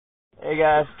Hey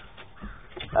guys,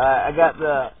 I got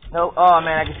the, no, oh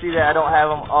man, I can see that I don't have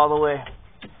them all the way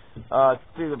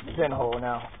through the pinhole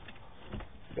now.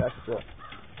 Got to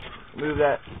move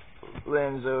that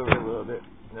lens over a little bit.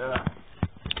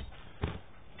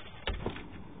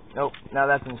 Nope, now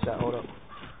that's in the shot, hold up.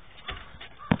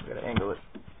 Gotta angle it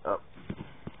up.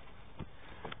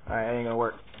 Alright, that ain't gonna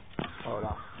work. Hold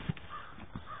on.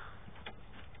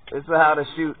 This is how to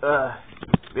shoot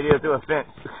video through a fence.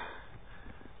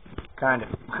 Kinda.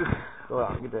 Hold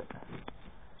on, get that.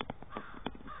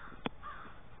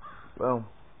 Boom.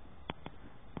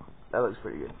 That looks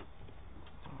pretty good.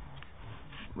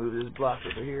 Move this block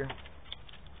over here.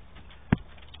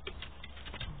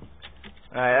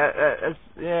 Alright,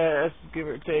 that's give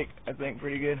or take, I think,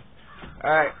 pretty good.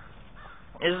 Alright.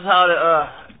 This is how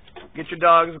to get your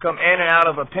dogs to come in and out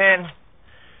of a pen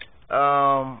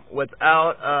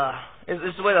without this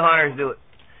is the way the hunters do it.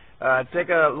 Take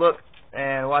a look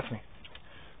and watch me.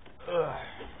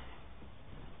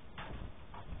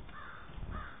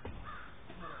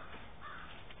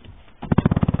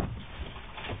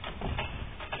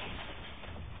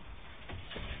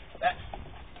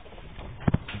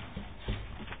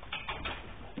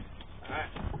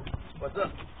 What's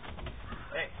up?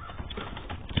 Hey.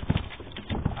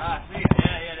 Ah, see you.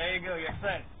 Yeah, there you go. You're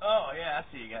excited. Oh, yeah, I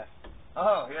see you guys.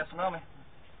 Oh, you guys smell me?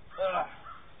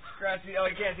 Scratchy. Oh,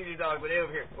 you can't see the dog, but they're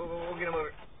over here. We'll get them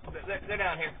over. They're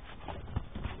down here.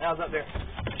 Now it's up there.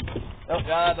 Nope, the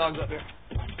dog's up there.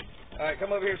 Alright,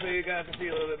 come over here so you guys can see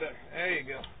a little bit better. There you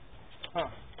go. Huh.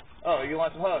 Oh, you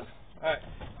want some hugs? Alright,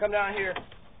 come down here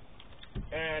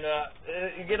and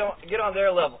you get on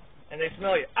their level. And they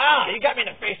smell you. Ah! You got me in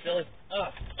the face, silly.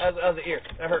 That was the ear.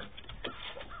 That hurt.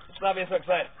 Stop being so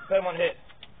excited. Put him on the head.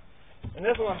 And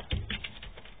this one,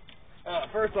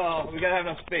 first of all, we gotta have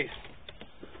enough space.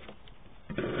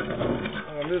 I'm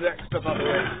gonna move that stuff out the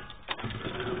way.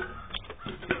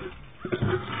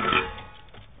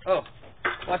 Oh,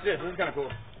 watch this. This is kind of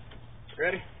cool.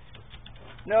 Ready?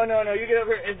 No. You get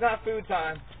over here. It's not food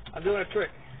time. I'm doing a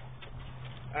trick.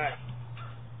 All right.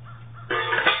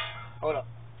 Hold up.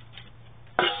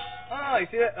 Oh, you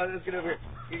see that? Oh, let's get over here.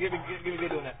 You give me good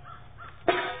doing that.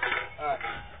 Alright.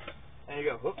 There you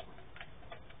go. Whoop.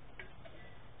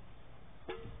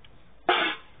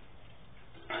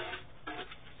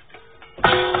 You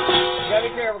gotta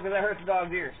be careful because that hurts the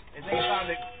dog's ears. They think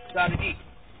it's time to eat.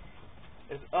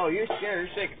 Oh, you're scared.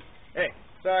 You're shaking. Hey,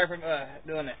 sorry for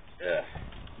doing that. Ugh.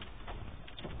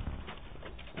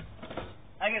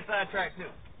 I get sidetracked too.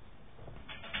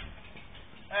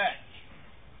 Alright.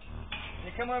 You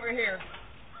come over here,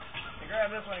 you grab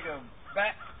this one, you go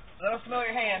back, let them smell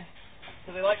your hand,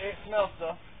 because they like to smell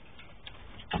stuff.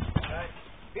 Alright,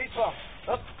 beach bump,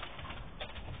 up.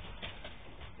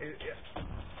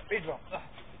 Beach bump.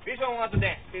 Beach bump wants to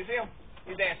dance. Do you see him?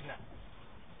 He's dancing now.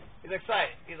 He's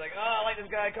excited. He's like, oh, I like this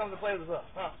guy who comes to play with us.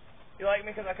 Huh? You like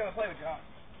me because I come and play with you, huh?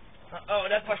 Oh,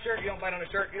 that's my shirt. You don't bite on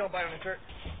the shirt. You don't bite on the shirt.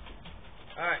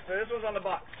 Alright, so this one's on the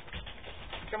box.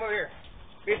 Come over here.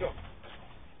 Beach bump.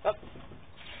 Up.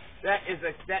 That is a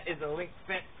link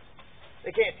fence.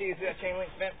 They can't see you through that chain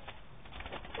link fence.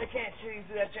 They can't see you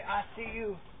through that chain. I see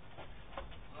you.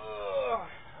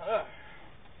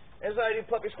 That's how I do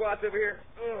puppy squats over here.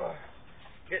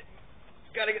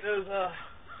 Gotta get those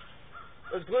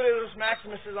gluteus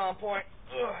maximuses on point.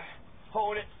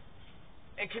 Hold it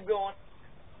and keep going,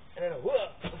 and then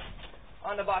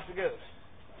on the box it goes.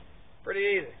 Pretty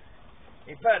easy.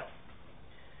 You pedal.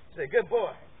 You say, good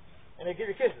boy, and they give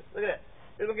you kisses. Look at that.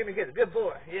 They're going to give me kisses. Good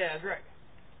boy. Yeah, that's right.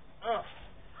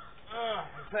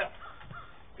 Pedal.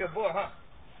 Good boy, huh?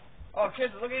 Oh,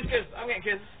 kisses. Look at these kisses. I'm getting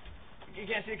kisses. You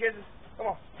can't see kisses? Come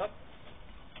on. Up.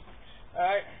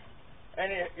 Alright.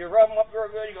 And you rub them up real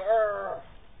good. You go,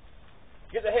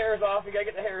 get the hairs off. You got to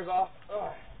get the hairs off.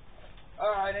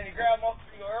 Alright, then you grab them up.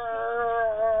 You go,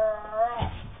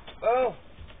 boom.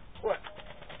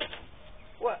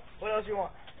 What? What else you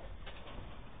want?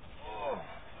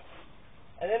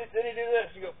 And then you do this.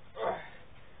 You go,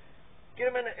 get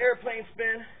them in the airplane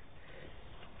spin.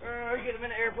 Get them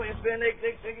in the airplane spin. They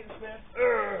get spin.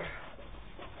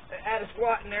 Add a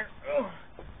squat in there.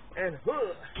 And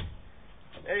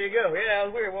there you go. Yeah, that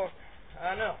was weird. Well,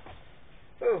 I know.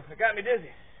 It got me dizzy.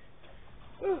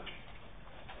 You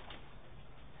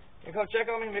come check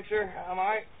on me, make sure I'm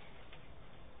alright.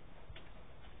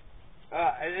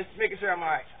 Just making sure I'm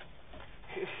alright.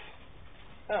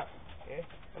 Okay.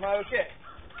 Am I okay?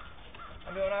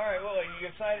 I'm doing alright. Well, you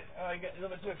excited? You got a little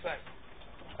bit too excited.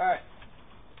 Alright.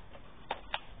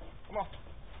 Come on.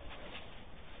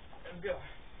 Let's go.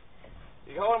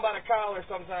 You can hold them by the collar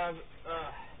sometimes.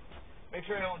 Make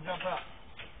sure they don't jump out.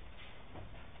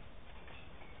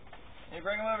 and you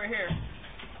bring him over here.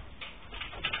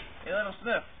 You let him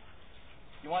sniff.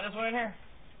 You want this one in here?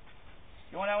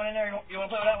 You want that one in there? You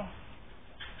want to play with that one?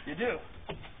 You do.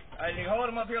 Alright, you hold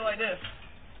him up here like this.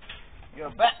 You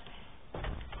go back.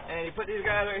 And you put these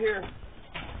guys right here.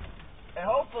 And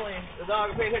hopefully the dog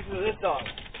will pay attention to this dog.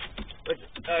 Which,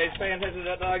 he's paying attention to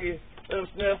that dog. You let him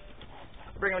sniff.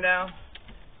 Bring him down.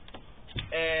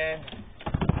 And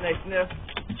they sniff.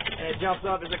 And it jumps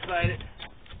up, it's excited.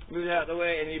 Move it out of the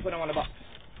way, and you put him on the box.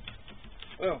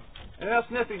 Boom. And they'll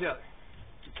sniff each other.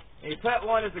 And you pet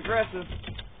one that's aggressive,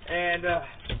 and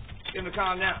get him to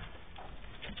calm down.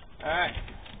 Alright.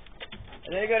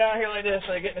 And then you go down here like this,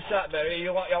 so you're getting the shot better.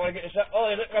 Y'all want to get the shot?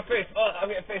 Oh, look at my face. Oh, I'm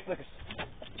getting face lickers.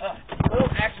 A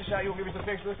little action shot. You want to give me some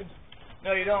face lickers?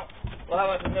 No, you don't. Well, how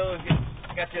about the nose?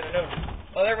 Got you in the nose.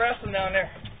 Oh, they're wrestling down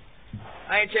there.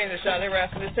 I ain't changing the shot. They're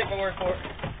wrestling. Just take my word for it.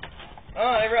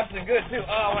 Oh, they're wrestling good, too.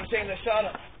 Oh, I want to change the shot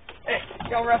up. Hey,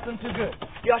 y'all wrestling too good.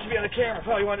 Y'all should be on the camera.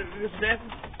 Oh, you want to do some dancing?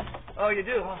 Oh, you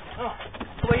do, huh? Oh,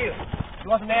 what about you? You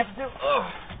want some dancing, too? Oh.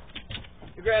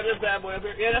 You grab this bad boy up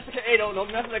here. Yeah, that's the camera. Hey, don't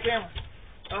mess with the camera.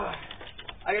 I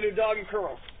got to do doggy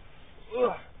curls.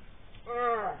 I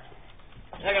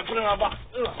got to put it in my box.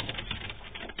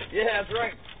 Yeah, that's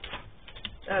right.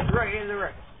 That's right. Ain't that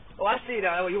right? Oh, I see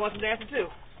that. You want some dancing, too?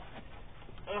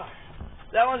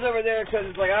 That one's over there because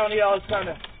it's like, I don't need all this kind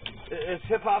of it's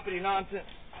hip-hoppity nonsense.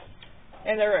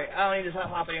 And they're right. I don't need this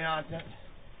hip-hoppity nonsense.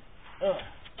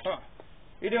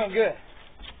 You're doing good.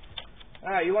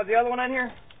 All right, you want the other one in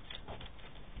here?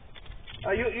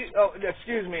 Oh,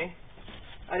 excuse me.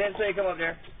 I didn't say come up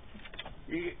there.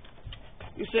 You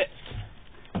sit.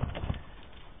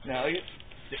 No, you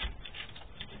sit.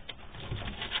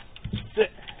 Sit.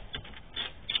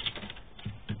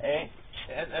 Hey,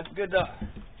 that's a good dog.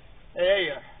 Hey, there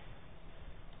you are.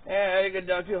 Yeah, that's a good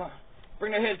dog too, huh?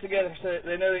 Bring their heads together so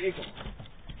they know they're equal.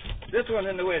 This one's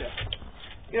in the way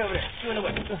though. Get over there. You in the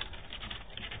way.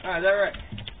 Alright, is that right?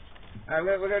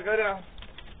 Alright, we're gonna go down.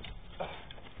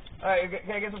 Alright,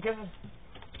 can I get some kisses?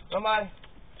 Somebody?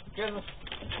 Kisses?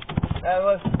 That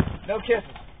was no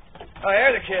kisses. Oh,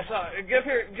 there's a kiss. Oh, give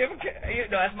him a kiss.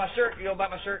 No, that's my shirt. You don't bite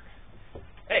my shirt.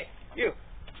 Hey, you.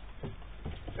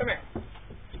 Come here.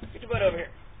 Get your butt over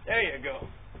here. There you go.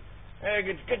 Hey,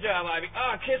 good job, Ivy.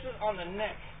 Kisses on the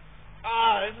neck.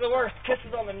 This is the worst.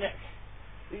 Kisses on the neck.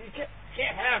 You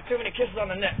can't have too many kisses on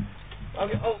the neck.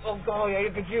 Okay. Oh, yeah,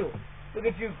 look at you. Look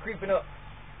at you creeping up.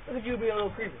 Look at you being a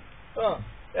little creepy.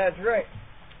 That's right.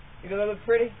 You gonna look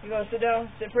pretty? You gonna sit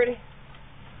down? Sit pretty?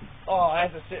 Oh,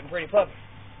 that's a sitting pretty puppy.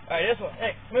 Alright, this one.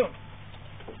 Hey, Moon.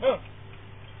 Moon.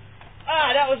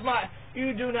 That was my...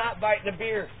 You do not bite the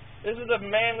beard. This is the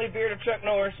manly beard of Chuck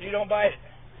Norris. You don't bite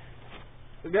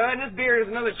it. Behind this beard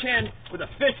is another chin with a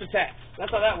fist attached.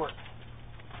 That's how that works.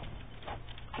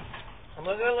 I'm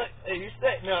gonna look. Hey, you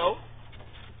stay. No.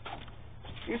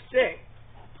 You stay.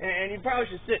 And you probably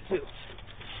should sit too.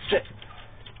 Sit.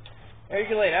 There, you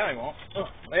can lay down if you want.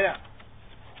 Lay down.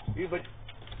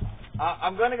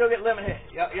 I'm gonna go get Lemonhead.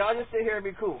 Y'all just sit here and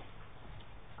be cool.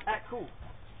 Act cool.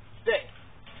 Stay.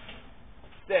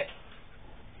 Stay.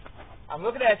 I'm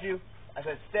looking at you. I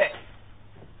said stay.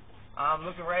 I'm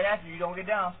looking right at you. You don't get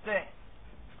down. Stay.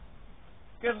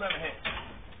 Good Lemonhead.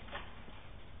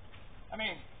 I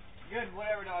mean, good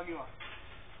whatever dog you are.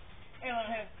 Hey,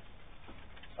 Lemonhead.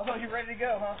 Oh, you ready to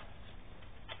go, huh?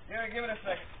 Yeah, give it a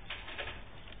second.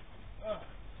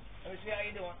 Let me see how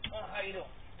you doing. How you doing?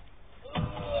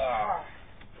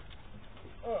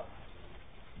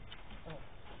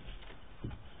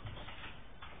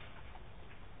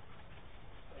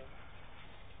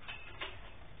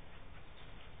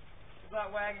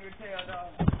 Stop wagging your tail, dog.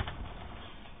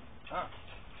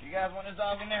 You guys want this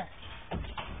dog in there?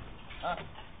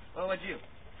 What about you?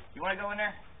 You want to go in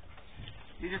there?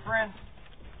 These your friends?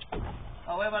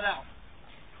 Oh, what about that one?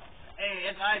 Hey,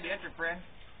 it's Ivy. That's your friend.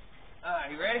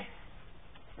 You ready?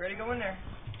 Ready to go in there?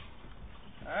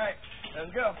 Alright,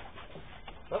 let's go.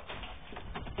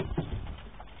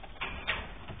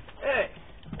 Hey.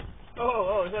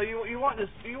 So you want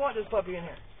this puppy in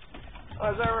here?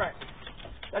 Oh, is that right?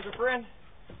 That's your friend?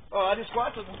 Oh, I just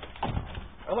squashed with him.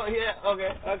 Oh yeah,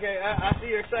 okay. I see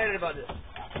you're excited about this.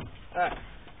 Alright.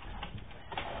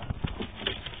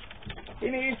 He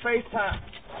needs FaceTime.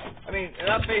 I mean,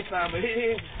 not FaceTime, but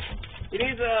he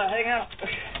needs to hang out.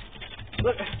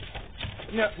 Look.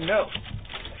 No.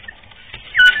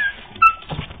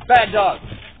 Bad dog.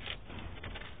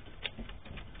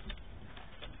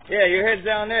 Yeah, your head's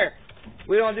down there.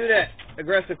 We don't do that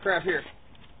aggressive crap here.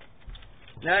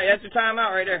 Now, that's your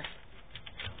timeout right there.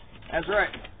 That's right.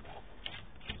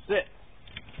 Sit.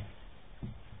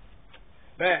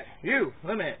 Bad. You,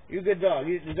 Lemonhead. You good dog.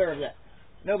 You deserve that.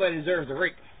 Nobody deserves a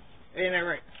rape. Ain't that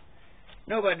right?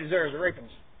 Nobody deserves a raping.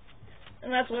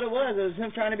 And that's what it was. It was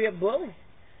him trying to be a bully.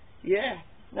 Yeah.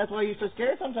 That's why you're so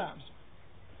scared sometimes.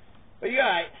 But you're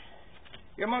alright.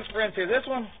 You're amongst friends here. This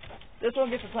one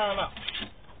gets a time out.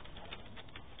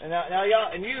 And now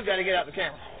y'all, and you got to get out the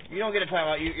camera. You don't get a time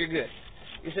out. You're good.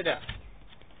 You sit down.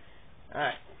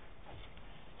 Alright.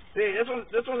 See, this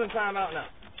one's in time out now.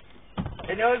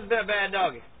 And you know this has been a bad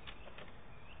doggy.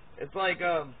 It's like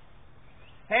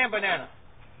ham banana.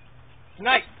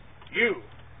 Tonight, you,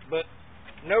 but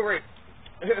no rape.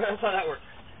 That's how that works.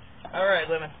 All right,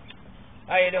 Lemon.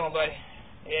 How you doing, buddy?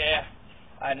 Yeah,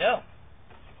 I know.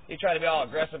 You try to be all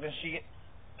aggressive and shit.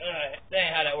 That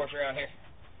ain't how that works around here.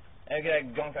 And get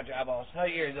that gunk out your eyeballs. How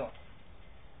your ears doing?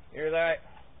 Ears all right?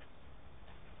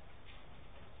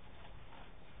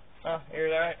 Huh?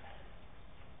 Ears all right?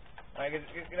 All right, get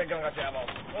that gunk out your eyeballs.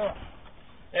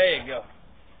 There you go.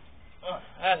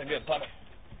 That's a good puppy.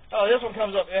 Oh, this one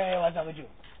comes up. Yeah, that's how we do.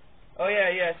 Oh,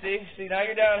 yeah. See, now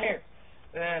you're down here.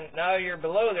 And now you're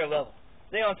below their level.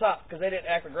 They on top because they didn't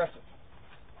act aggressive.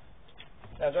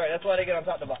 That's right. That's why they get on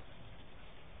top of the box.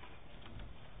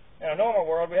 In a normal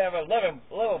world, we have a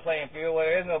level playing field where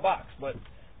there is no box, but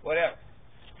whatever.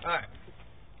 All right.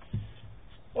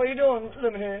 What are you doing,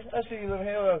 Lemonhead? I see you,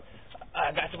 Lemonhead.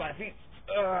 I got to my feet.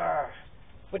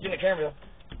 Put you in the camera,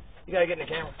 though. You got to get in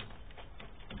the camera.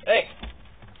 Hey.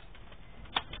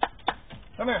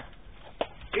 Come here.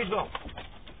 Each bump.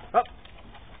 Up.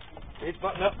 Each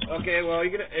bump. Up. Okay, well,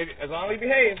 as long as you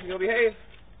behave, you'll behave.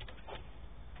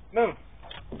 Moon.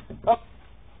 Up.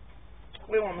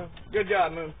 Leave on, Moon. Good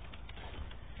job, Moon.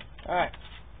 Alright.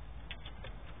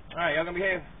 Alright, y'all gonna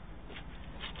behave.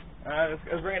 Alright,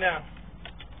 let's bring it down.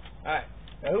 Alright.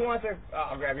 Now, who wants their...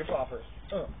 I'll grab your paw first.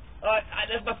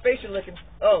 That's my face you're licking.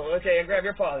 Oh, okay, I'll grab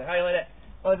your paw then. How you like that?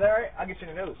 Oh, is that alright? I'll get you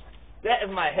in the nose. That is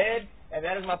my head, and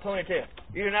that is my ponytail.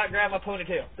 You do not grab my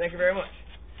ponytail. Thank you very much.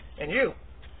 And you.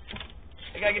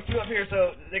 I gotta get you up here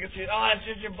so they can see. Oh, it's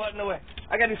just your butt in the way.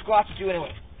 I gotta do squats with you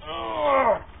anyway.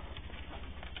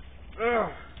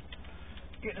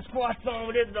 Get the squats on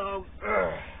with this dog.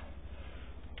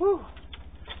 Whew.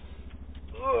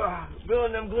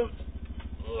 Building them glutes.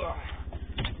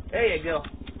 There you go.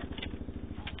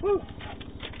 Whew.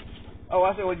 Oh,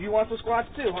 I said, well, you want some squats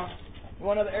too, huh? You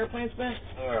want another airplane spin?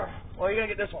 Well, you gotta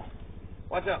get this one.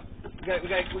 Watch out. We gotta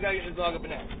get this dog up in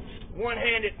there.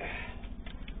 One-handed.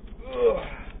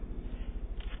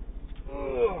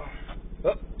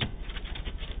 Up.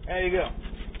 There you go.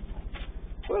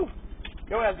 Woo.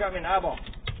 Your ass got me in the eyeball.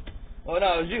 Oh,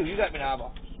 no, it was you. You got me in the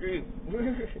eyeball. Screw you.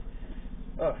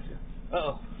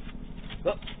 Uh-oh.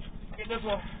 Up. Get this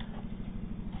one.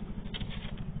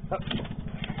 Up.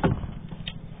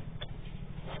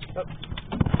 Up.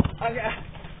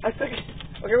 I took it.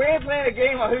 Okay, we ain't playing a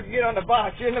game on who can get on the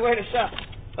box. You're in the way to shot.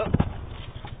 Up.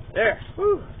 There.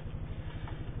 Woo.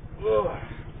 Woo.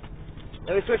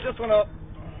 Let me switch this one up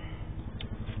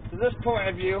to this point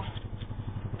of view.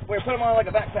 Wait, put him on like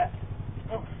a backpack.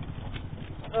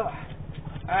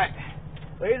 Alright.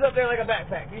 So he's up there like a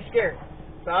backpack. He's scared.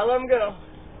 So I let him go.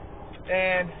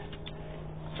 And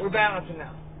we're balancing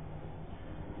now.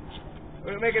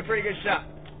 We're making a pretty good shot.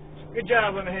 Good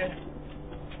job, Lemonhead.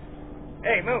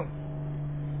 Hey, Moon.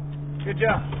 Good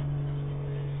job.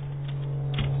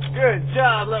 Good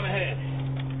job, Lemonhead.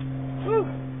 Whew.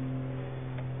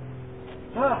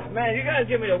 Man, you guys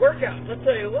give me the workout. I'll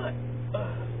tell you what.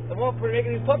 If I weren't for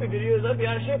making these puppy videos, I'd be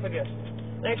out of shape, I guess.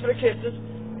 Thanks for the kisses.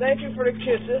 Thank you for the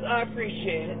kisses. I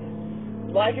appreciate it.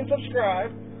 Like and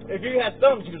subscribe. If you had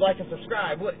thumbs, you'd like and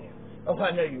subscribe, wouldn't you? Oh,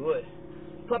 I know you would.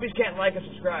 Puppies can't like and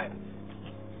subscribe.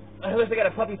 Unless they got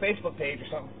a puppy Facebook page or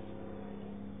something.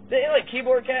 Didn't like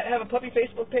Keyboard Cat have a puppy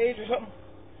Facebook page or something?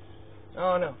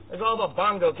 Oh, no. It's all about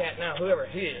Bongo Cat now, whoever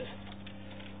he is.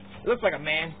 It looks like a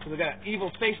man, because we got an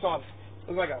evil face on it.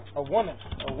 Looks like a woman.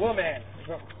 A woman or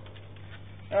something.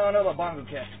 I don't know about Bongo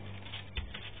Cat.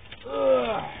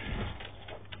 Ugh.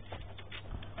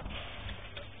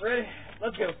 Ready?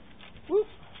 Let's go. Whoop.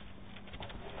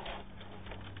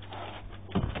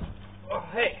 Oh,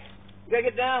 hey. You gotta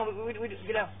get down. We just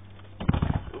get down.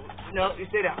 No, you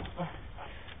stay down.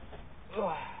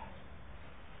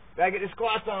 Gotta get the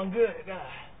squats on good.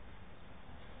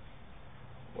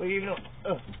 What are you even doing?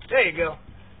 There you go.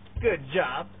 Good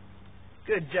job.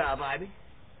 Good job, Ivy.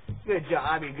 Good job,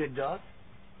 Ivy, good dog.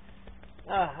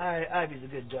 Ivy's a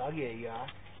good dog. Yeah, you are.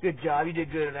 Good job. You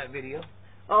did good on that video.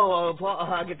 Oh, paw.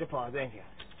 I'll get the paw. Thank you.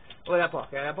 Oh, that paw.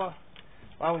 Got that paw?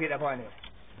 Well, I'm gonna get that paw anyway.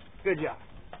 Good job.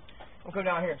 I'll come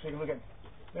down here so you can look at me.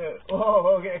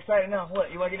 Get excited now.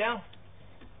 What? You want to get down?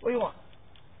 What do you want?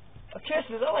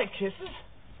 Kisses. I like kisses.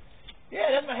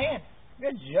 Yeah, that's my hand.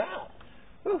 Good job.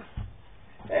 Whew.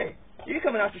 Hey, you're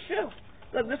coming off the shelf.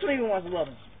 Look, this one even wants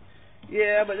loving.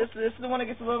 Yeah, but this is the one that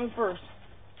gets the loving first.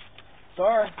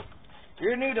 Sorry.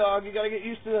 You're a new dog. You got to get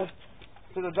used to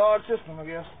the dog system, I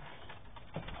guess.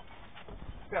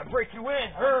 Got to break your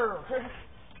wind.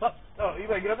 Oh, you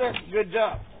better get up there. Good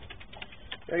job.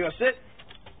 There you go. Sit.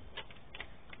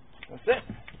 Sit.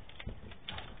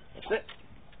 Sit.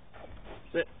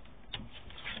 Sit.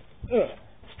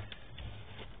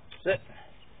 Sit.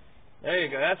 There you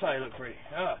go. That's how you look pretty.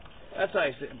 That's how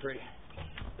you're sitting pretty.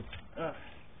 All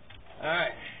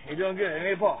right. You're doing good. Give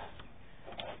me a paw.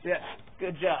 Yeah.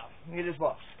 Good job. Give me this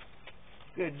ball.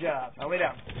 Good job. Now lay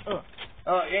down.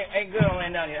 Oh, you ain't good on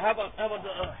laying down yet. How about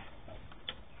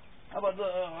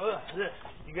this?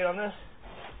 You good on this?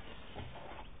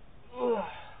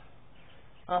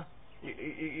 Huh?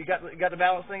 You got the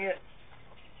balance thing yet?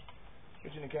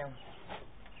 Get you in the camera.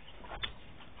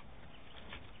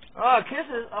 Oh,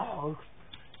 kisses. Oh.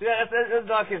 See, that's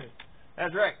dog kisses.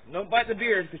 That's right. Don't bite the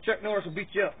beard because Chuck Norris will beat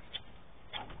you up.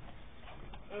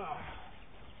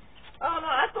 Oh, no,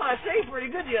 I thought I shaved pretty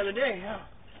good the other day. Huh?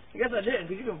 I guess I didn't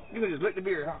because you can just lick the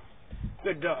beard, huh?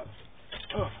 Good dog.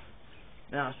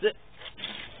 Now, sit.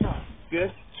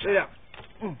 Good. Lay down.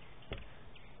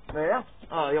 Lay down.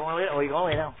 Oh, you don't want to lay down? Oh, you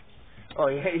going to lay down. Oh,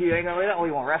 you ain't going to lay down? Oh,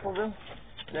 you want to wrestle them?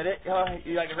 Is that it?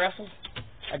 You like to wrestle?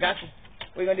 I got you.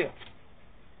 What are you going to do?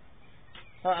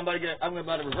 I'm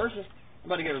about to reverse it. I'm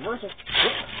about to get a reversal.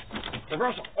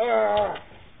 Reversal.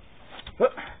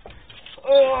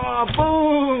 Oh,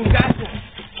 boom! Gotcha.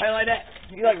 How you like that?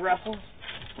 You like wrestling?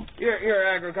 You're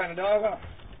an aggro kind of dog, huh?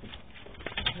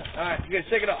 All right, good.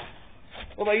 Shake it off.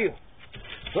 What about you?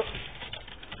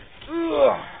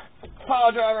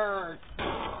 Pile driver.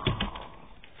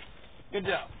 Good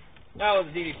job. That was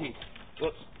a DDT.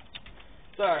 Whoops.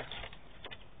 Sorry.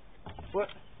 What?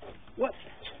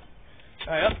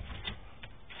 All right, up.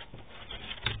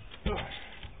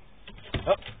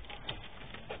 Up.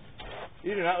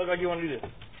 You do not look like you want to do this.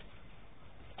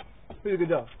 Who's a good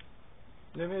dog?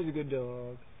 Here's a good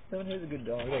dog. Here's a good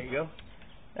dog. There you go.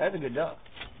 That's a good dog.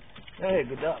 Hey,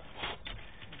 good dog.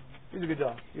 Here's a good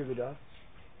dog. You're a good dog.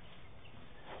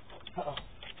 Uh-oh.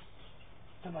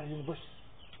 Somebody's in the bush.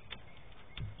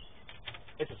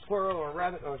 It's a squirrel or a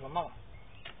rabbit or it's my mom.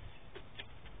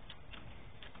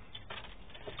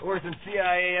 Or some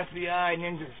CIA, FBI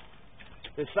ninjas.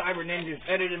 The cyber ninjas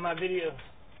edited my videos.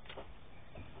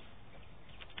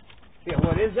 Yeah,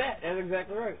 what is that? That's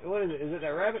exactly right. What is it? Is it that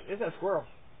rabbit? It's that squirrel.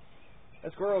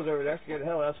 That squirrel's over there. Scared the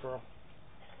hell out of that squirrel.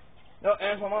 No,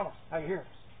 that's my mama. I can hear her.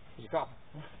 She's coughing.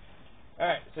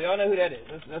 Alright, so y'all know who that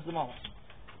is. That's the mama.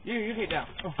 You get down.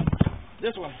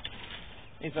 This one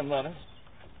needs some loving.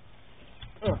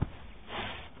 This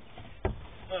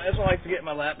one likes to get in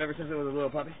my lap ever since it was a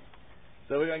little puppy.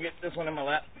 So we're going to get this one in my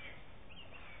lap.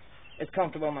 It's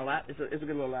comfortable in my lap. It's a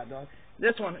good little lap dog.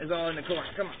 This one is all in the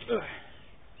corner. Come on.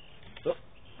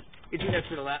 Get you next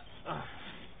to the lap.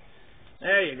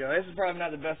 There you go. This is probably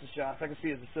not the best of shots. I can see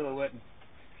it's a silhouette.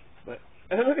 But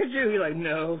look at you. You're like,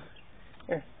 no.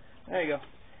 Here. There you go.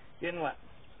 Get in the lap.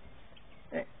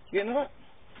 Hey, get in the lap.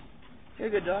 You're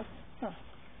a good dog.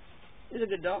 He's a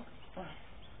good dog.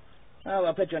 Oh,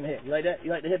 I'll pet you on the head. You like that?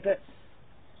 You like the head pet?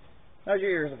 How's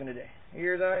your ears looking today? Your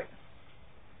ears all right?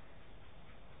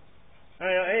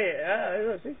 Hey,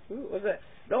 look, see? Ooh, what's that?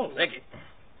 Don't lick it.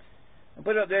 I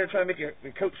put it up there to try to make your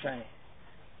coat shiny.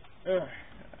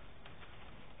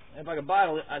 If I could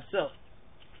bottle it, I'd sell it.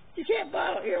 You can't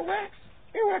bottle earwax.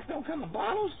 Earwax don't come in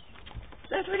bottles.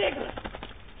 That's ridiculous.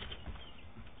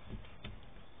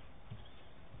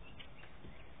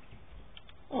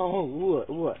 Oh, what?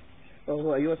 Oh,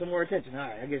 what? You want some more attention? All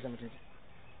right, I'll give some attention.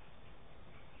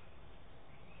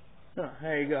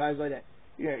 There you go. How's like that?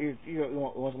 You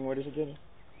want some more of this attention?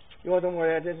 You want some more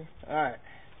of that attention? All right.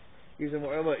 Use some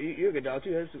more. Oh, look, you're a good dog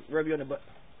too. Let's rub you on the butt.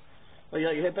 Oh, you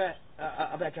like your head pat?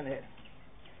 I'll pat you on the head.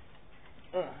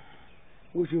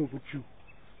 What's up with you?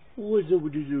 What's up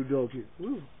with this little dog here?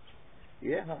 Ooh.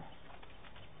 Yeah, huh?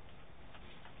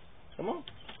 Come on.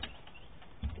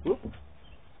 Whoop.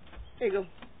 There you go.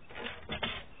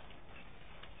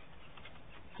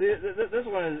 See, this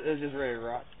one is just ready to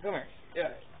rock. Come here. Yeah.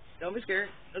 Don't be scared.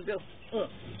 Let's go.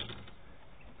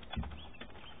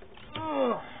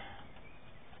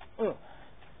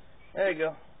 There you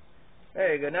go.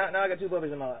 There you go. Now I got two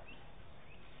puppies in my lap.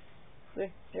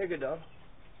 See? You're a good dog.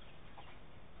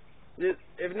 If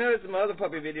you notice in my other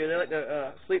puppy video, they like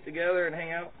to sleep together and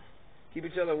hang out, keep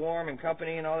each other warm and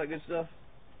company and all that good stuff.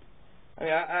 I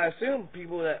mean, I assume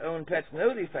people that own pets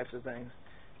know these types of things.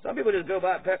 Some people just go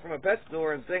buy a pet from a pet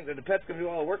store and think that the pet's going to do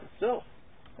all the work itself.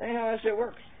 That ain't how that shit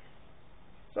works.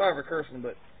 Sorry for cursing,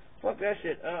 but fuck that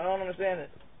shit. I don't understand it.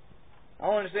 I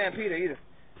don't understand PETA either.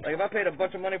 Like, if I paid a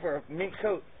bunch of money for a mink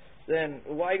coat, then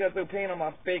why you gotta throw paint on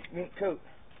my fake mink coat?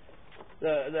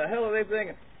 The hell are they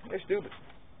thinking? They're stupid.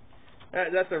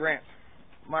 That's their rant.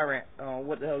 My rant.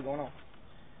 What the hell is going on?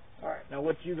 Alright, now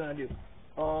what you gonna do?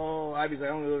 Oh, Ivy's like,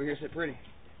 I'm gonna go over here and sit pretty.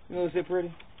 You gonna sit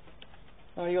pretty?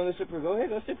 Oh, you gonna sit pretty? Go ahead,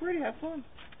 go sit pretty, have fun.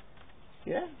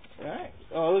 Yeah? Alright.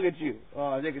 Oh, look at you.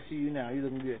 Oh, they can see you now. You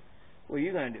looking good. What are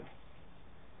you gonna do?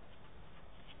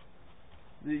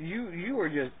 You are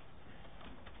just...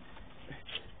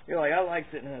 You're like, I like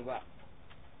sitting in his lap.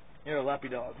 You're a lappy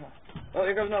dog, huh? Oh,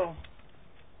 here comes Noah.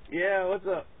 Yeah, what's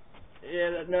up?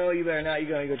 Yeah, no, you better not. You're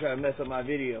gonna go try to mess up my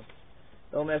video.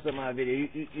 Don't mess up my video.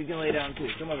 You can lay down too.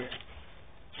 Come over here.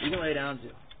 You can lay down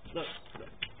too. Look.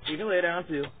 You can lay down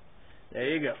too. There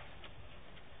you go.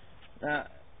 Now,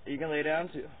 you can lay down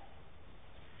too.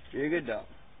 You're a good dog.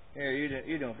 Here,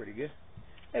 you're doing pretty good.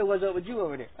 Hey, what's up with you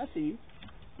over there? I see you.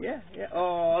 Yeah.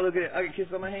 Oh, look at it. I get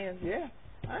kissed on my hands. Yeah.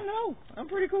 I know. I'm a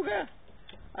pretty cool guy.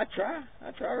 I try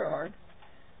real hard.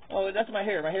 Oh, that's my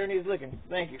hair. My hair needs licking.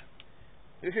 Thank you.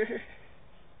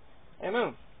 Hey,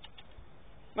 Moon.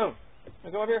 Moon.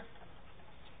 Come over here.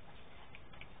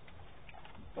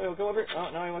 Wait, we'll come over here. Oh,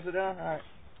 no, he wants to sit down? Alright.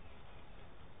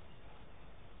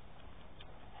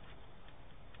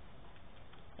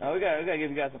 Oh, we gotta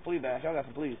give you guys some flea bash. Y'all got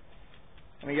some fleas.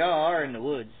 I mean, y'all are in the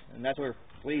woods, and that's where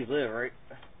fleas live, right?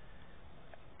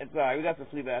 It's alright. We got some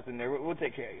flea baths in there. We'll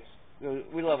take care of you.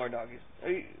 We love our doggies.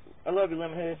 I love you,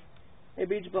 Lemonhead. Hey,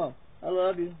 Beach Bum. I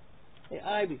love you. Hey,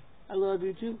 Ivy. I love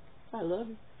you, too. I love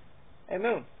you. Hey,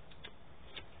 Moon.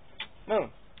 Moon.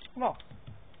 Come on.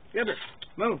 Get her.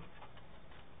 Moon.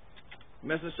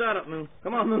 Mess the shot up, Moon.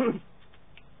 Come on, Moon.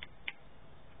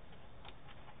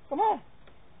 Come on.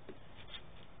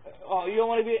 Oh, you don't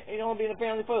want to be in a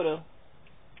family photo?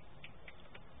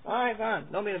 Alright, fine.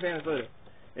 Don't be in a family photo.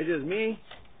 It's just me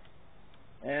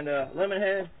and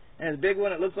Lemonhead, and this big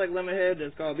one that looks like Lemonhead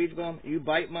that's called Beach Bum. You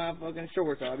bite my fucking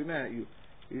shorts, I'll be mad at you.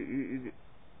 You.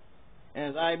 And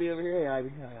it's Ivy over here. Hey, Ivy.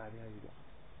 Hi, Ivy. How you doing?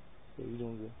 Yeah, you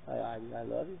doing good. Hi, Ivy. I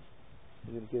love you.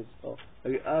 You gonna kiss? Oh,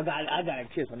 okay. I got a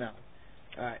kiss on that one.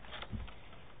 Alright.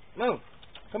 Moon,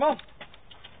 come on.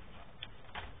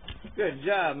 Good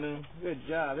job, Moon. Good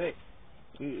job. Hey,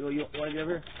 you want to get over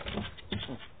here?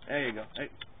 There you go. Hey.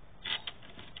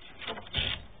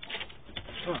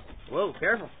 Whoa,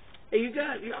 careful. Hey,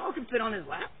 you all can fit on his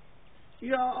lap.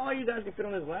 All you guys can fit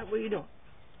on his lap. What are you doing?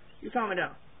 You calm it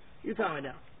down.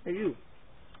 Hey, you.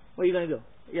 Where you gonna go?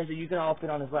 Yes, you can all fit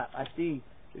on his lap. I see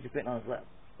that you're fitting on his lap.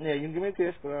 Yeah, you can give me a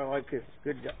kiss, but I don't like kisses.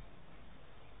 Good job.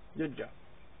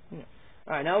 Yeah.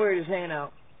 Alright, now we're just hanging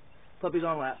out. Puppies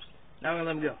on laps. Now we're gonna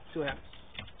let him go. See what happens.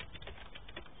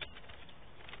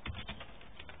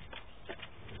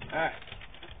 Alright.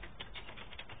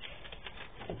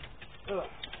 Oh.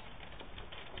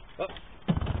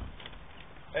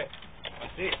 Hey,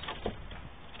 I see it.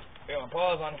 Here, I'm gonna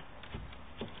pause on it.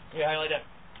 Yeah, how you like that?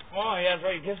 Oh, yeah, that's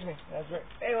right. You kissed me. That's right.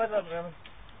 Hey, what's up, man?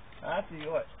 I see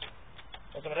you. What?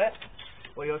 Want some of that?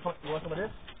 Well, you want some of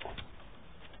this?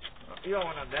 You don't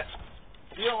want none of that.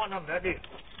 You don't want none of that, do you?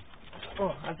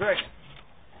 Oh, that's right.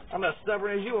 I'm as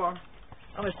stubborn as you are.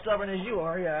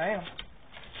 Yeah, I am.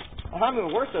 I'm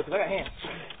even worse, though, because I got hands.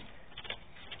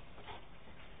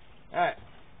 Alright.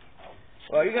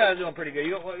 Well, you guys are doing pretty good.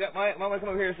 Might want to come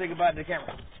over here and say goodbye to the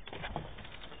camera.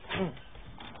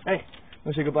 Hey,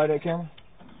 want to say goodbye to that camera?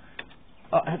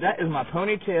 Oh, that is my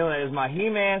ponytail. That is my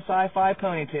He-Man sci-fi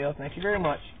ponytail. Thank you very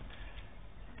much.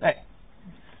 Hey.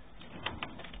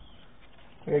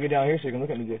 We gotta get down here so you can look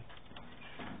at me good.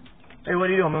 Hey, what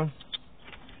are you doing, Moon?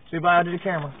 Say bye to the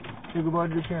camera. Say goodbye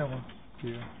to the camera.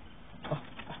 Yeah. Oh,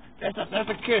 that's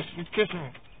a kiss. You're kissing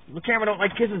me. The camera don't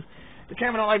like kisses. The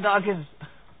camera don't like dog kisses.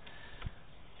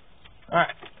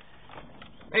 Alright.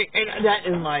 Hey, that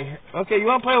is my... Okay, you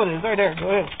want to play with it? It's right there. Go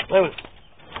ahead. Play with it.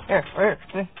 Here, right here.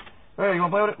 See? Right here. You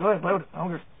want to play with it? Go ahead. Play with it. I don't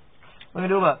care. What are you going to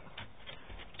do about it?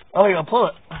 Oh, you're going to pull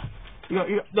it.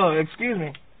 No, excuse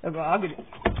me. I'll get it.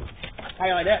 How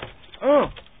you like that? Oh,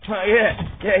 yeah.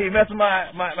 Yeah, you messing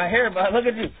my hair, but look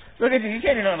at you. Look at you. You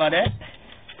can't do nothing about that.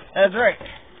 That's right.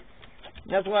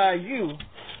 That's why you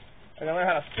are going to learn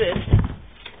how to sit.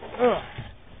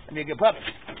 And be a good puppy.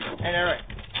 Ain't that right?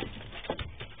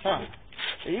 Huh.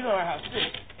 So you're going to learn how to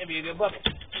sit and be a good puppy.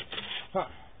 Huh.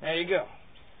 There you go.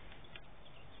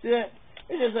 See that?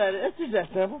 It's just that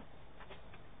simple.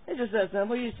 It's just that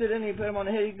simple. You sit in and you put him on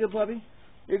the head. You're a good puppy.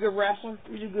 You're a good wrestler.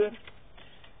 You do good.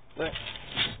 But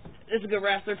it's a good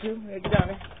wrestler, too. Yeah, get down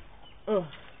there.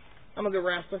 I'm a good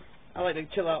wrestler. I like to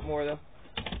chill out more, though.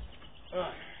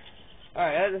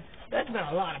 Alright, that's been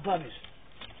a lot of puppies.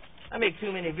 I make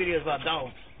too many videos about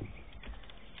dogs.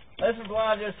 This is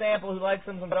Lonzo Sample who likes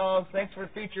some dogs. Thanks for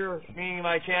featuring me on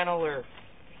my channel, or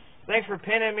thanks for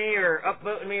pinning me or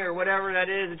upvoting me or whatever that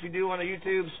is that you do on the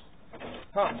YouTubes.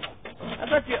 Huh. I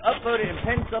thought you uploaded and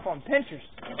pinned stuff on Pinterest.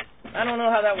 I don't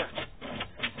know how that works.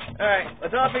 Alright,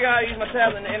 let's all figure out how to use my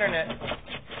tablet and the internet.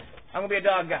 I'm gonna be a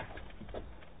dog guy.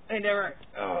 Ain't that right?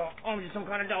 Oh, I'm just some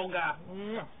kind of dog guy.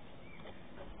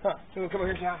 Huh, you wanna come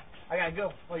over here and say hi? I gotta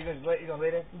go. Oh, you gonna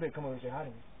lay there? You better come over and say hi to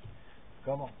me.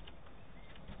 Come on.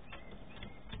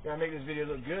 Gotta make this video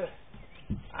look good.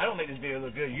 I don't make this video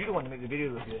look good. You the one to make the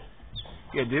video look good.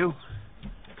 You do.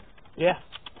 Yeah.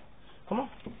 Come on.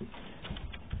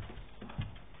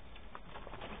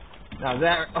 Now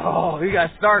that, oh, you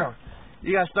gotta start them.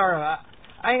 You gotta start them.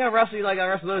 I ain't gonna wrestle you like I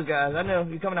wrestle those guys. I know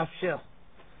you're coming off the shelf.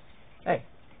 Hey,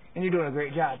 and you're doing a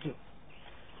great job too.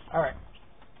 Alright.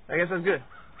 I guess that's good.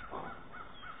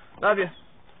 Love you.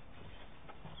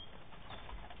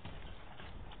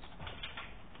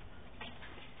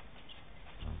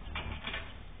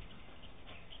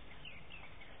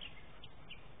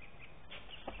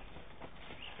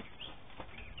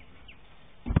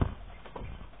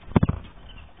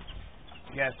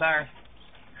 You guys tired?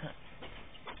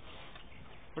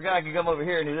 Forgot I could come over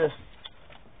here and do this.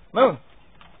 Moon!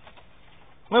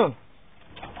 Moon!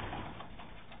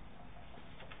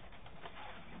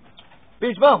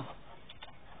 Beach Bum!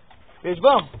 Beach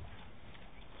Bum!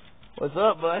 What's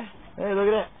up, bud? Hey, look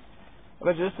at that. I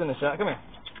bet you this is in the shot. Come here.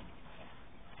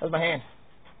 That's my hand.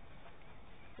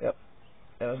 Yep.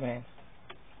 That was my hand.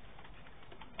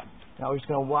 Now we're just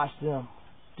going to watch them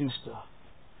do stuff.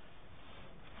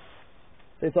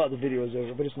 They thought the video was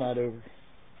over, but it's not over.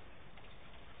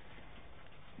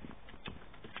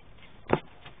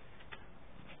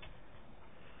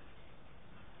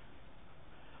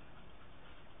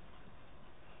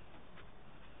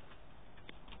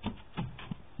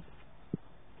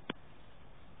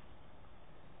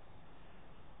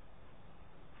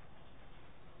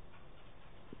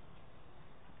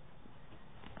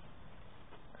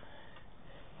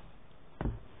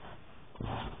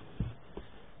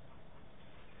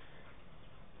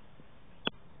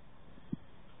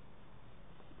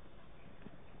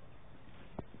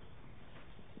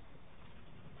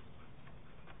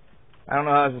 I don't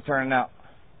know how this is turning out.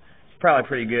 Probably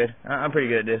pretty good. I'm pretty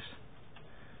good at this.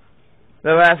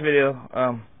 The last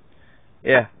video,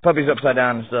 yeah, puppy's upside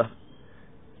down and stuff.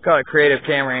 Call it creative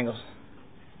camera angles.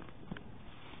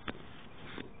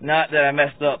 Not that I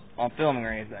messed up on filming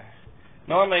or anything.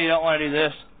 Normally you don't want to do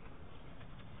this.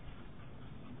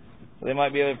 They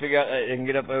might be able to figure out that they can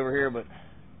get up over here, but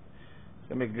it's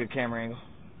going to make a good camera angle.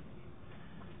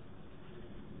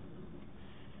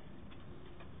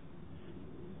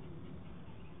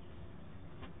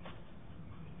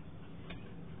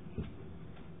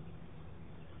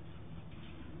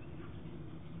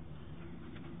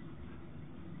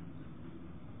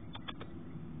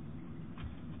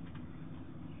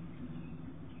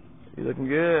 You looking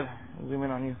good. I'll zoom in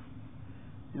on you.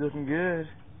 You looking good.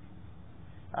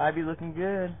 I be looking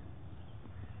good.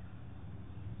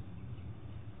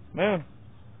 Moon.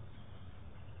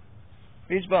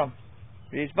 Beach Bum.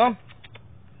 Beach Bum.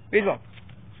 Beach Bum.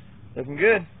 Looking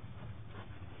good.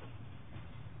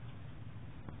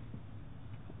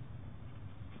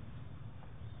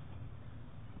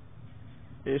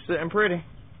 You're sitting pretty.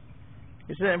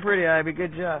 You're sitting pretty, Ivy.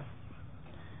 Good job.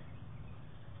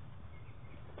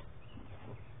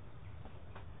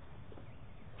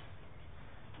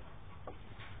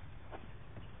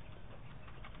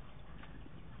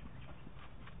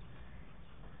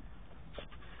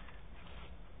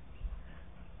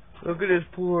 Look at this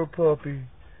poor puppy.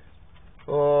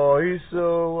 Oh, he's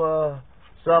so,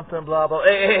 something blah blah.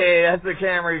 Hey, that's the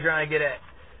camera he's trying to get at.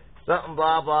 Something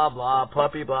blah blah blah,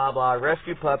 puppy blah blah,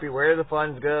 rescue puppy, where do the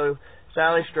funds go?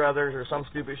 Sally Struthers or some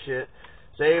stupid shit.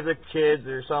 Save the kids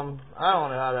or some, I don't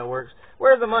know how that works.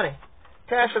 Where's the money?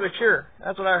 Cash or the cure?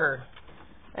 That's what I heard.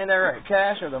 Ain't that right?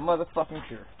 Cash or the motherfucking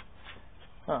cure.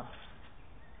 Huh.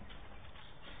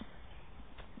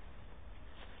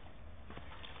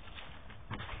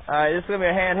 Alright, this is going to be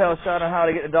a handheld shot on how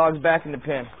to get the dogs back in the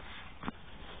pen.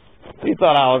 You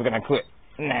thought I was going to quit.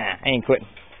 Nah, I ain't quitting.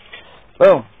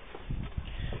 Boom.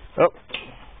 Oh.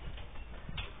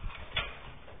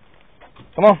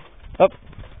 Come on. Up.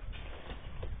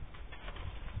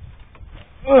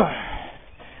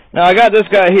 Now I got this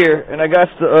guy here, and I got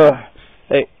to,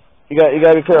 hey, you got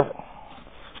to be careful.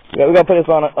 We got to put this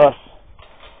on us.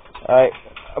 Alright,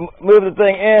 move the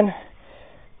thing in.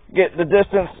 Get the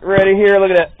distance ready here.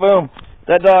 Look at that. Boom.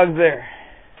 That dog's there.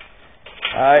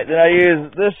 Alright, then I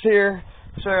use this here.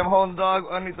 Show you I'm holding the dog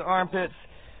underneath the armpits.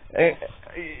 Hey,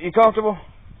 you comfortable?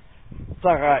 It's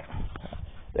alright.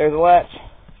 There's a latch.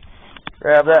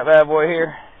 Grab that bad boy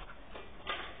here.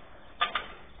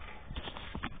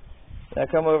 Now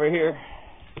come over here.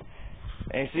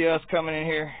 And you see us coming in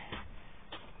here.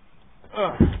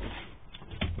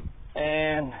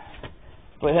 And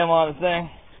put him on the thing.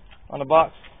 On the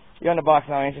box. You're on the box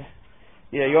now, ain't you?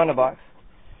 Yeah, you're on the box.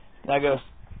 Now go,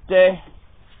 stay.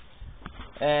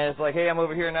 And it's like, hey, I'm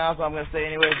over here now, so I'm going to stay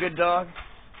anyway. Good dog.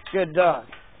 Good dog.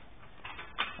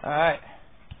 Alright.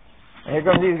 And here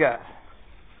comes these guys.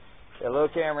 Got a low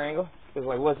camera angle. It's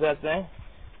like, what's that thing?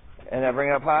 And I bring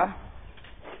it up high.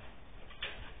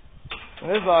 And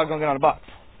this dog's going to get on the box.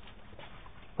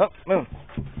 Oh, move.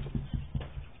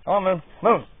 Come on, move.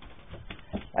 Move.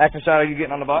 Action shot of you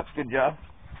getting on the box. Good job.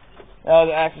 That was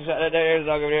an action shot. There's the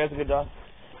dog over there. That's a good dog.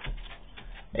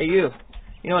 Hey, you.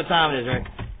 You know what time it is, right?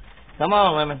 Come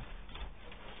on, Lemon.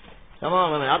 Come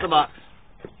on, Lemon. Out the box.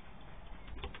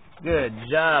 Good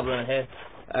job, Lemon Head.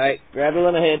 Alright, grab the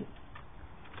Lemon Head.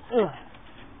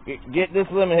 Get this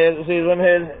Lemon Head. See, the Lemon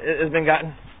Head has been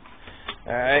gotten.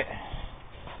 Alright.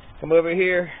 Come over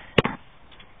here.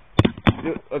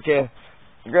 Okay.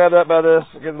 Grab that by this.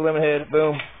 Get the Lemon Head.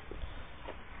 Boom.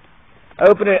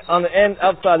 Open it on the end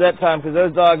outside that time because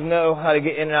those dogs know how to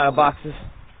get in and out of boxes.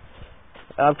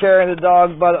 I'm carrying the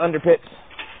dog by the underpits.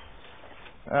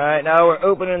 Alright, now we're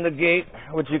opening the gate,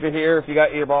 which you could hear if you got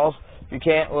earballs. If you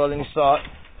can't, well, then you saw it.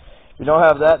 If you don't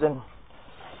have that, then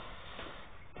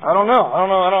I don't know. I don't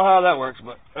know how that works,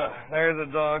 but there's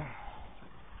the dog.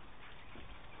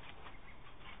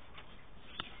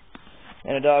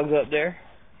 And the dog's up there.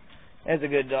 That's a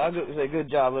good dog. It was a good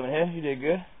job, Lemon Head. You did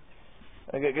good.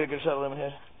 Good shot of Lemon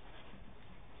Head.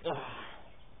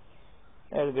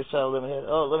 There's a good shot of Lemon Head.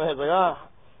 Oh, Lemon Head's like, I'm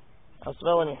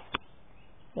smelling you.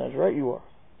 That's right, you are.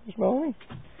 You smelling me?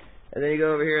 And then you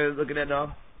go over here and look at that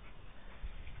dog.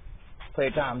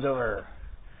 Playtime's over.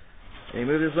 And you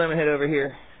move this Lemon Head over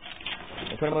here.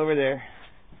 And put him over there.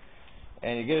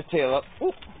 And you get his tail up.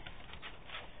 Whoop.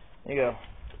 There you go.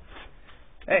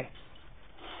 Hey.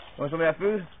 Want some of that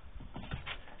food?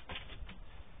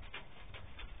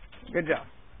 Good job.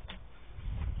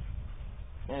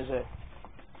 And you say,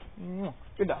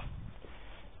 good dog.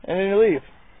 And then you leave.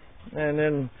 And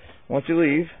then once you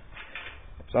leave,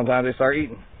 sometimes they start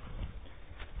eating.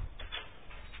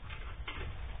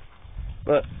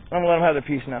 But I'm going to let them have their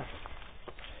piece now.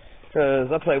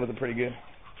 Because I play with them pretty good.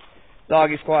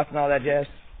 Doggy squats and all that jazz.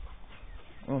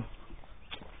 Now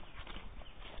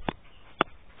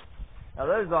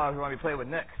those dogs are going to be played with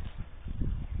next.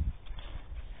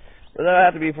 But that'll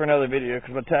have to be for another video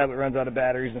because my tablet runs out of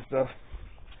batteries and stuff.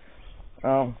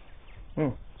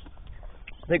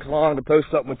 Takes long to post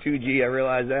something with 2G, I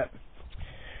realize that.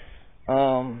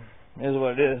 Is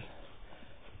what it is.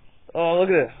 Oh, look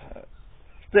at this.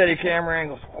 Steady camera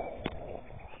angles.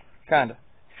 Kinda.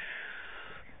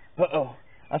 Uh-oh.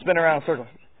 I'm spinning around in circles.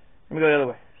 Let me go the other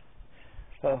way.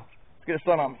 Uh-oh. Let's get the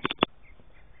sun on me.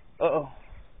 Uh-oh.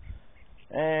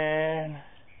 And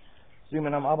zoom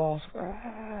in on my balls.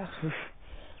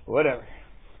 Whatever.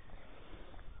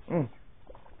 In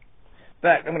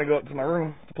fact, I'm going to go up to my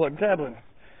room to plug the tablet in.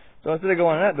 So instead of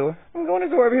going in that door, I'm going in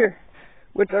the door over here,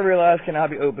 which I realize can now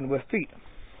be opened with feet.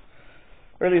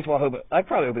 Or at least while I hope it. I could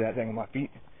probably open that thing with my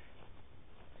feet.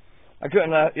 I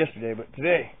couldn't yesterday, but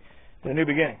today is a new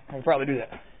beginning. I can probably do that.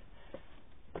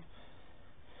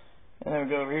 And then we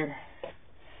go over here.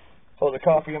 Hold the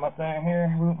coffee in my thing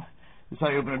here. That's how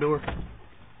you open a door.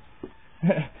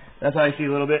 That's how you see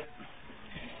a little bit.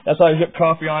 That's how you get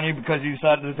coffee on you because you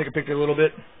decided to take a picture a little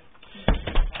bit.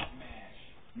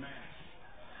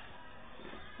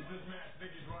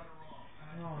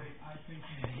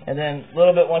 And then a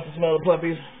little bit wants to smell the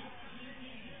puppies.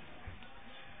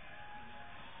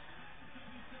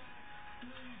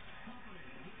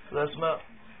 So that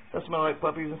smell like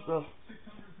puppies and stuff.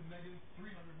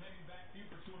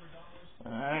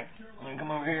 Alright, then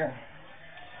come over here.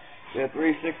 Get a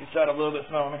 360 shot of a little bit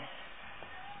smelling me.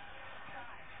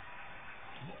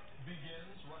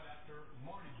 Begins right after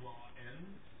Mardi Gras ends.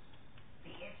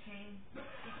 The itching.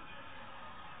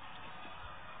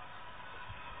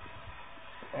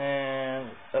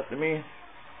 And up to me.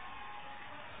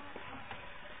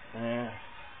 And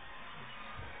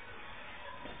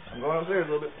I'm going upstairs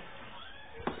a little bit.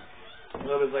 A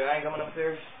little bit's like, I ain't coming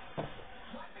upstairs.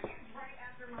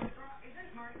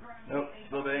 Nope, a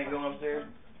little bit ain't going upstairs.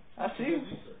 I see you.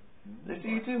 They see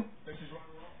you too.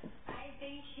 I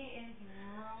think she is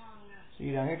wrong. See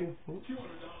you down here too.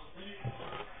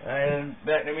 And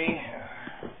back to me.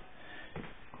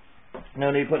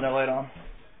 No need putting that light on.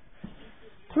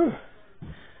 Whew.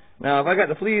 Now, if I got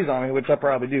the fleas on me, which I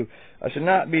probably do, I should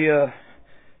not be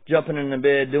jumping in the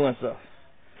bed doing stuff.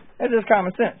 That's just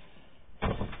common sense.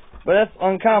 But that's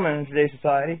uncommon in today's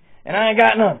society, and I ain't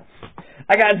got none.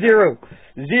 I got zero.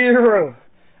 Zero.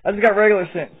 I just got regular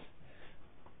sense.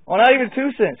 Well, not even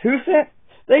 2 cents. Who sent?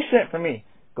 They sent for me.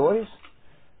 Goys?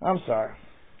 I'm sorry.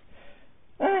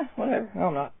 Whatever.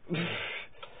 I'm not.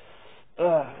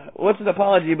 What's an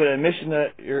apology but an admission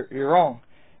that you're wrong?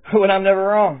 When I'm never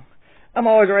wrong. I'm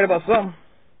always right about something.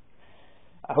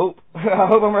 I hope. I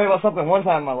hope I'm right about something one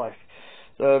time in my life.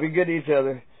 So be good to each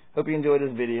other. Hope you enjoyed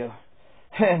this video.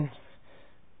 And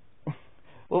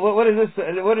well, what is this?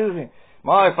 What is it?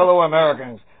 My fellow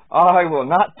Americans, I will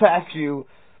not tax you.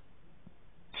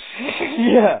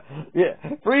 Yeah.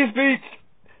 Free speech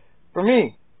for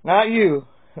me, not you,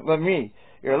 but me,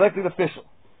 your elected official.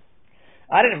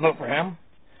 I didn't vote for him.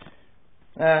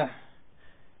 And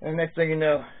the next thing you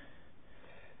know,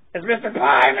 it's Mr.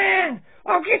 Pie Man.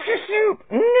 I'll get your soup.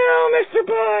 No, Mr.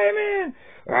 Pie Man.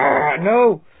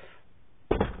 No.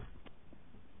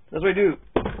 That's what you do.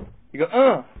 You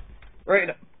go, right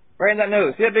in that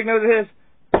nose. See that big nose of his?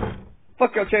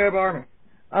 Fuck your cherub army.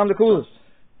 I'm the coolest.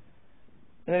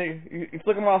 And then you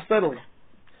flick them off steadily.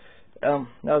 That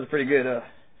was pretty good.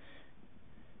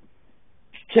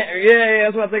 Yeah,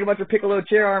 that's what I think about your Piccolo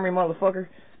chair army, motherfucker.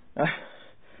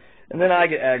 And then I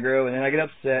get aggro, and then I get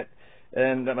upset,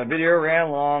 and my video ran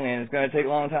long, and it's going to take a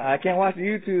long time. I can't watch the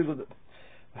YouTube with it.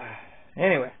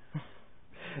 Anyway.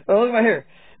 Oh, look at my hair.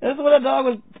 This is what that dog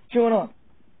was chewing on.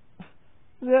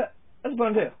 That's a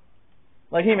bun tail.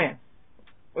 Like He-Man.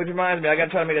 Which reminds me, I got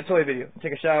to try to make a toy video.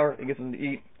 Take a shower and get something to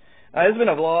eat. This has been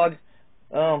a vlog.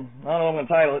 I don't know what I'm going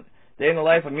to title it. Day in the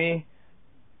life of me.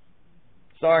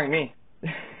 Starring me.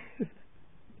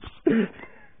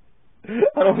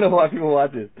 I don't know why people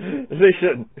watch this. They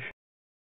shouldn't.